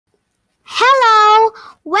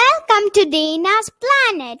Welcome to Deyna's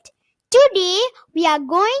planet. Today we are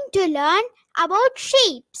going to learn about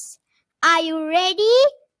shapes. Are you ready?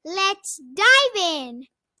 Let's dive in.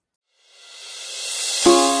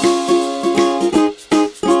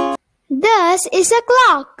 This is a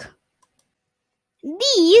clock.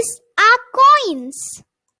 These are coins.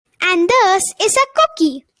 And this is a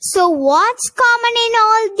cookie. So what's common in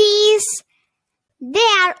all these? They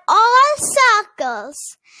are all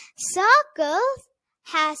circles. Circles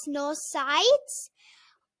has no sides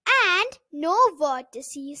and no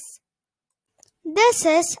vertices. This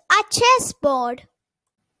is a chessboard.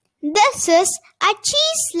 This is a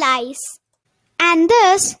cheese slice. And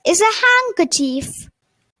this is a handkerchief.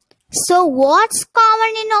 So what's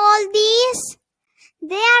common in all these?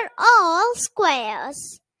 They are all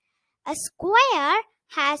squares. A square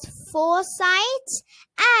has 4 sides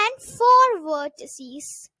and 4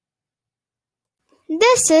 vertices.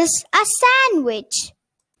 This is a sandwich.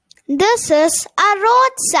 This is a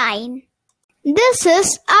road sign. This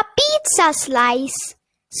is a pizza slice.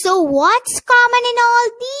 So what's common in all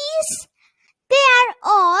these? They are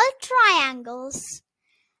all triangles.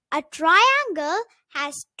 A triangle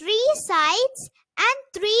has 3 sides and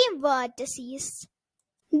 3 vertices.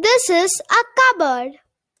 This is a cupboard.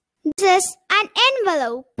 This is an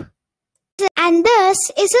envelope. And this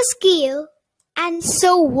is a scale. And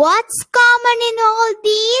so what's common in all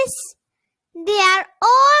these? They are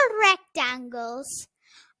all rectangles.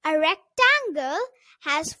 A rectangle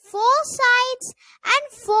has 4 sides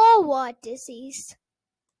and 4 vertices.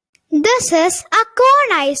 This is a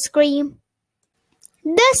cone ice cream.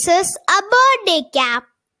 This is a birthday cap.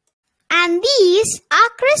 And these are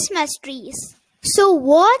Christmas trees. So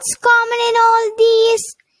what's common in all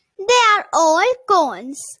these? They are all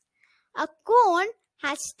cones. A cone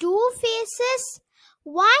has 2 faces,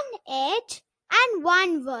 1 edge and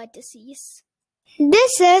 1 vertices.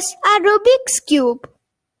 This is a Rubik's cube.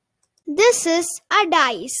 This is a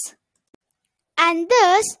dice. And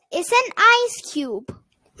this is an ice cube.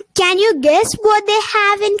 Can you guess what they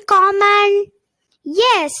have in common?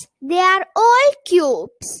 Yes, they are all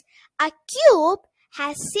cubes. A cube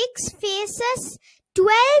has 6 faces,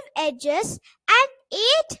 12 edges and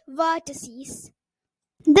 8 vertices.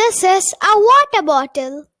 This is a water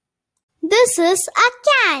bottle. This is a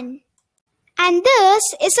can. And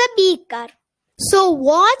this is a beaker. So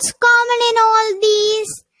what's common in all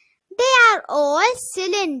these? They are all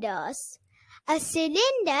cylinders. A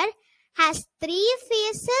cylinder has 3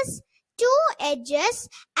 faces, 2 edges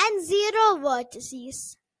and 0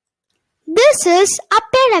 vertices. This is a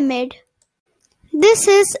pyramid. This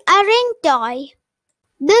is a ring toy.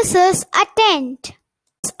 This is a tent.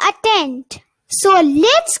 So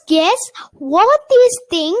let's guess what these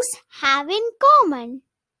things have in common.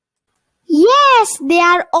 Yes, they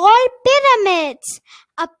are all pyramids.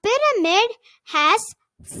 A pyramid has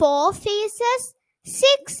 4 faces,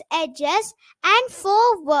 6 edges and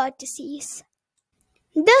 4 vertices.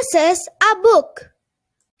 This is a book.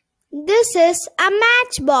 This is a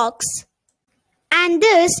matchbox. And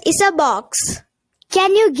this is a box.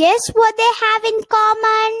 Can you guess what they have in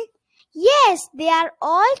common? Yes, they are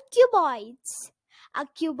all cuboids. A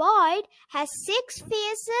cuboid has 6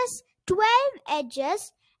 faces, 12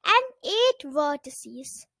 edges and 8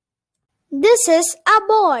 vertices. This is a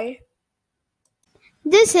ball.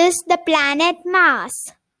 This is the planet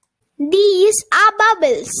Mars. These are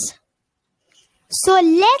bubbles. So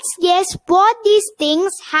let's guess what these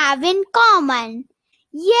things have in common.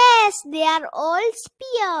 Yes, they are all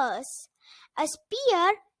spheres. A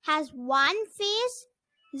sphere has 1 face,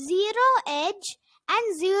 0 edge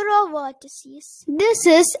and 0 vertices. This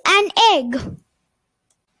is an egg.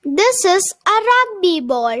 This is a rugby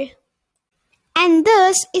ball. And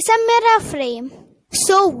this is a mirror frame.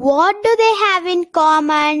 So what do they have in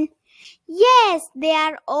common? Yes, they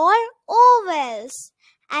are all ovals.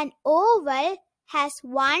 An oval has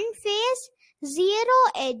 1 face, 0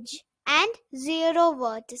 edge and 0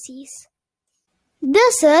 vertices.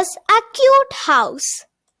 This is a cute house.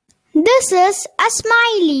 This is a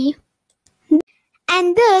smiley.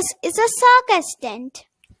 And this is a circus tent.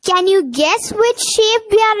 Can you guess which shape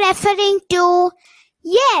we are referring to?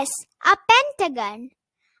 Yes, a pentagon.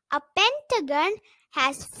 A pentagon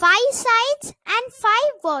has 5 sides and 5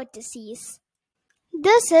 vertices.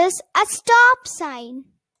 This is a stop sign.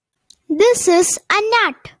 This is a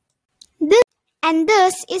nut. And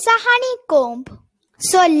this is a honeycomb.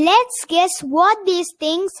 So let's guess what these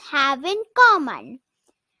things have in common.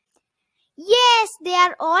 Yes, they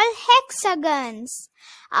are all hexagons.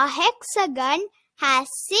 A hexagon has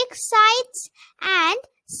 6 sides and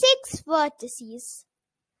 6 vertices.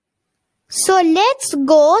 So let's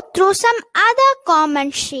go through some other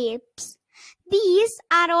common shapes. These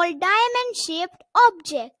are all diamond-shaped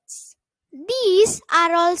objects. These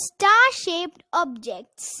are all star-shaped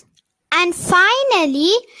objects. And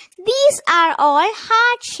finally, these are all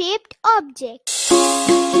heart-shaped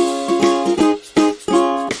objects.